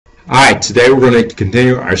Alright, today we're going to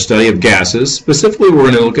continue our study of gases. Specifically, we're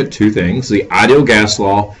going to look at two things, the ideal gas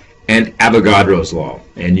law and Avogadro's law.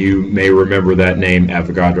 And you may remember that name,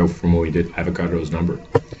 Avogadro, from when we did Avogadro's number.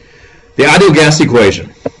 The ideal gas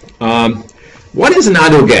equation. What is an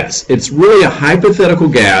ideal gas? It's really a hypothetical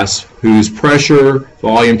gas whose pressure,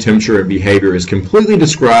 volume, temperature, and behavior is completely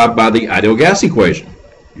described by the ideal gas equation.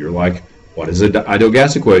 You're like, what is an ideal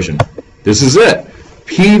gas equation? This is it.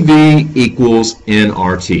 PV equals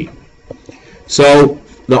nRT. So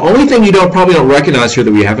the only thing you probably don't recognize here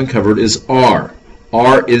that we haven't covered is R.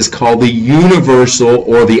 R is called the universal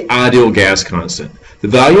or the ideal gas constant. The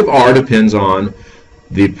value of R depends on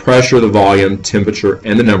the pressure, the volume, temperature,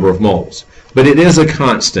 and the number of moles. But it is a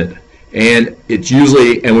constant, and it's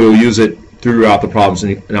usually, and we will use it throughout the problems,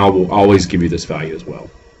 and I will always give you this value as well.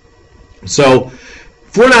 So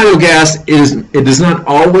for an ideal gas, it does not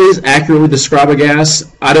always accurately describe a gas.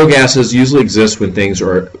 Ideal gases usually exist when things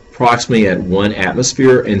are approximately at 1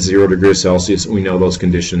 atmosphere and 0 degrees Celsius. We know those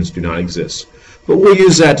conditions do not exist. But we'll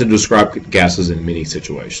use that to describe gases in many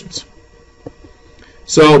situations.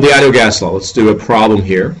 So the ideal gas law, let's do a problem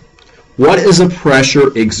here. What is a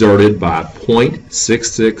pressure exerted by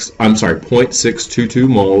 0.622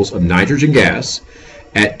 moles of nitrogen gas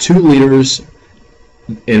at 2 liters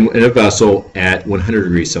in a vessel at 100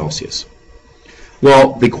 degrees Celsius?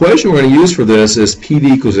 Well, the equation we're going to use for this is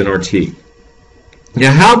PV equals nRT.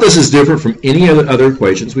 Now, how this is different from any other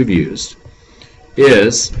equations we've used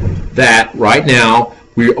is that right now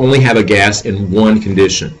we only have a gas in one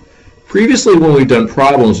condition. Previously, when we've done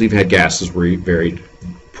problems, we've had gases where we varied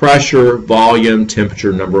pressure, volume,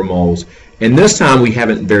 temperature, number of moles. And this time we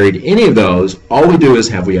haven't varied any of those. All we do is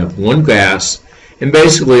we have one gas, and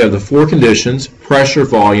basically of the 4 conditions, pressure,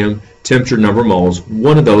 volume, temperature, number of moles,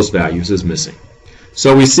 one of those values is missing.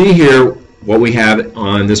 So we see here what we have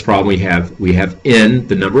on this problem. We have N,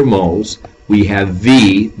 the number of moles, we have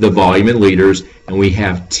V, the volume in liters, and we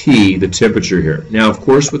have T, the temperature here. Now, of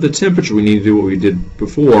course, with the temperature, we need to do what we did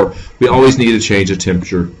before. We always need to change the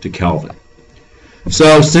temperature to Kelvin.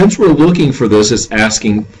 So since we're looking for this, it's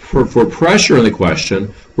asking for pressure in the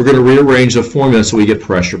question, we're going to rearrange the formula so we get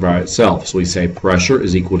pressure by itself. So we say pressure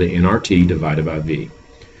is equal to nRT divided by V.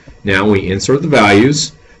 Now we insert the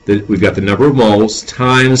values. We've got the number of moles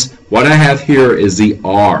times what I have here is the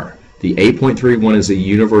R. The 8.31 is a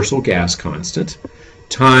universal gas constant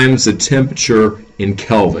times the temperature in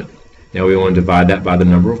Kelvin. Now we want to divide that by the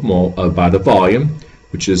number of by the volume,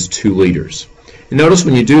 which is 2 liters. And notice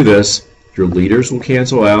when you do this, your liters will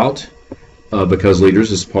cancel out because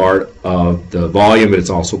liters is part of the volume, but it's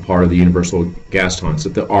also part of the universal gas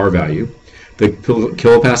constant, the R value. The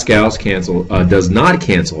kilopascals does not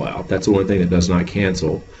cancel out. That's the one thing that does not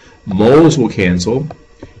cancel. Moles will cancel,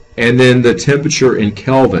 and then the temperature in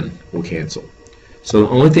Kelvin will cancel. So the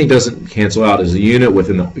only thing that doesn't cancel out is the unit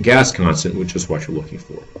within the gas constant, which is what you're looking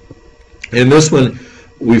for. In this one,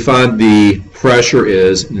 we find the pressure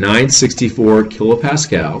is 964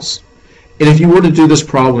 kilopascals. And if you were to do this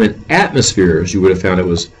problem in atmospheres, you would have found it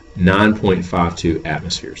was 9.52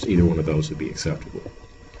 atmospheres. Either one of those would be acceptable.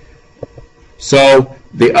 So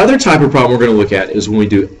the other type of problem we're going to look at is when we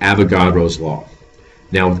do Avogadro's law.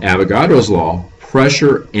 Now with Avogadro's law,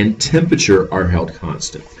 pressure and temperature are held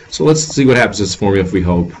constant. So let's see what happens to this formula if we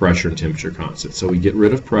hold pressure and temperature constant. So we get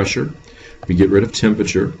rid of pressure, we get rid of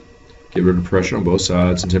temperature, get rid of pressure on both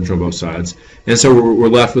sides and temperature on both sides. And so we're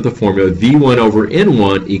left with the formula V1 over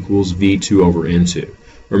N1 equals V2 over N2.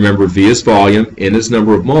 Remember, V is volume, N is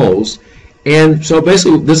number of moles. And so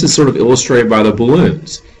basically this is sort of illustrated by the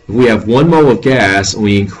balloons. If we have 1 mole of gas and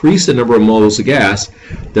we increase the number of moles of gas,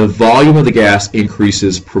 the volume of the gas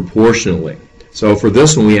increases proportionally. So for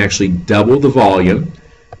this one, we actually double the volume.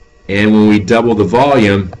 And when we double the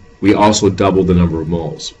volume, we also double the number of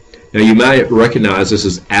moles. Now you might recognize this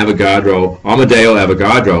as Avogadro, Amedeo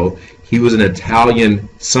Avogadro. He was an Italian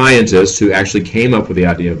scientist who actually came up with the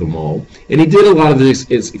idea of the mole. And he did a lot of his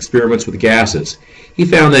experiments with gases. He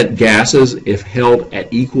found that gases, if held at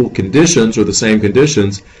equal conditions or the same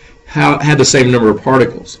conditions, had the same number of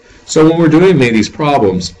particles. So when we're doing many of these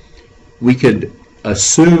problems, we could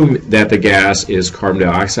assume that the gas is carbon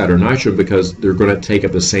dioxide or nitrogen because they're going to take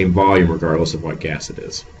up the same volume regardless of what gas it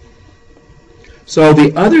is. So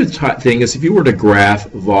the other thing is if you were to graph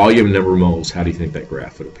volume number of moles, how do you think that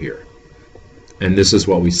graph would appear? And this is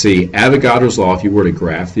what we see. Avogadro's law, if you were to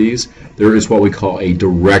graph these, there is what we call a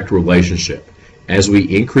direct relationship. As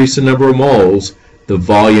we increase the number of moles, the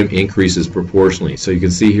volume increases proportionally. So you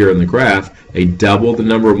can see here in the graph, they doubled the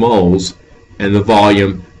number of moles and the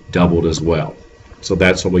volume doubled as well. So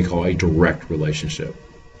that's what we call a direct relationship.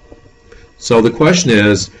 So the question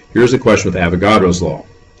is, here's a question with Avogadro's law.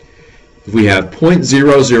 if we have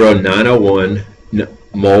 0.00901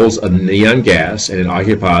 moles of neon gas and it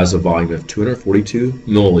occupies a volume of 242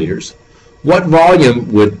 milliliters, what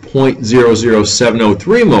volume would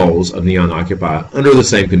 0.00703 moles of neon occupy under the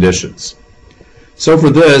same conditions? So for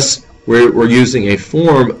this, we're using a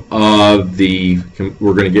form of we're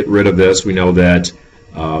going to get rid of this. We know that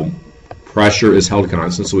pressure is held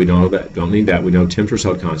constant, so we don't need that. We know temperature is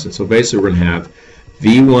held constant. So basically, we're going to have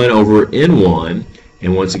V1 over N1,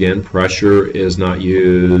 and once again, pressure is not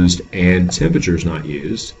used and temperature is not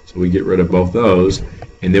used. So we get rid of both those,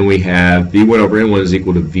 and then we have V1 over N1 is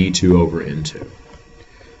equal to V2 over N2.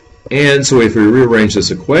 And so if we rearrange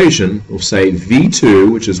this equation, we'll say V2,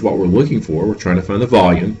 which is what we're looking for, we're trying to find the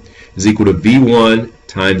volume, is equal to V1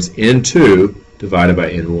 times N2 divided by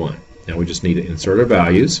N1. Now we just need to insert our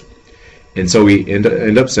values. And so we end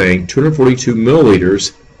up saying 242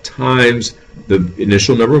 milliliters times the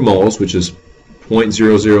initial number of moles, which is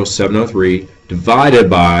 0.00703, divided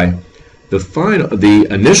by the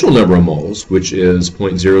initial number of moles, which is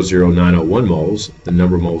 0.00901 moles. The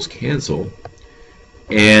number of moles cancel.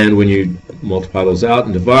 And when you multiply those out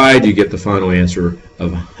and divide, you get the final answer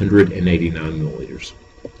of 189 milliliters.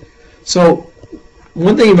 So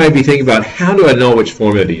one thing you might be thinking about, how do I know which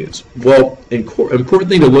formula to use? Well, important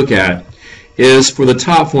thing to look at is for the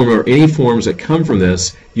top formula or any forms that come from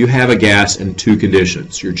this, you have a gas in two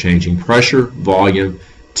conditions. You're changing pressure, volume,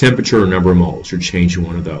 temperature, or number of moles. You're changing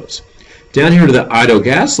one of those. Down here to the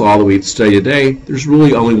Avogadros law that we've studied today, there's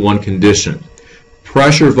really only one condition.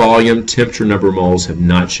 Pressure, volume, temperature, number of moles have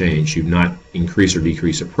not changed. You've not increased or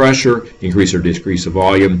decreased the pressure, increased or decreased the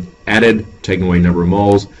volume, added, taken away number of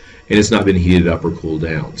moles, and it's not been heated up or cooled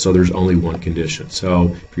down. So there's only one condition.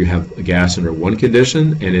 So if you have a gas under one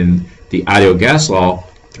condition, and in the Avogadros law,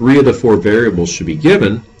 3 of the 4 variables should be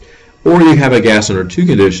given, or you have a gas under 2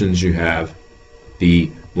 conditions, you have the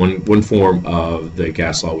one form of the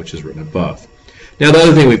gas law which is written above. Now the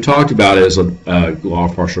other thing we've talked about is a law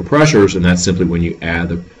of partial pressures, and that's simply when you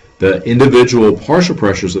add the individual partial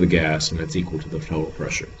pressures of the gas, and that's equal to the total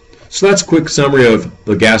pressure. So that's a quick summary of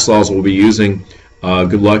the gas laws we'll be using.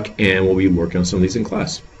 Good luck, and we'll be working on some of these in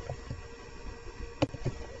class.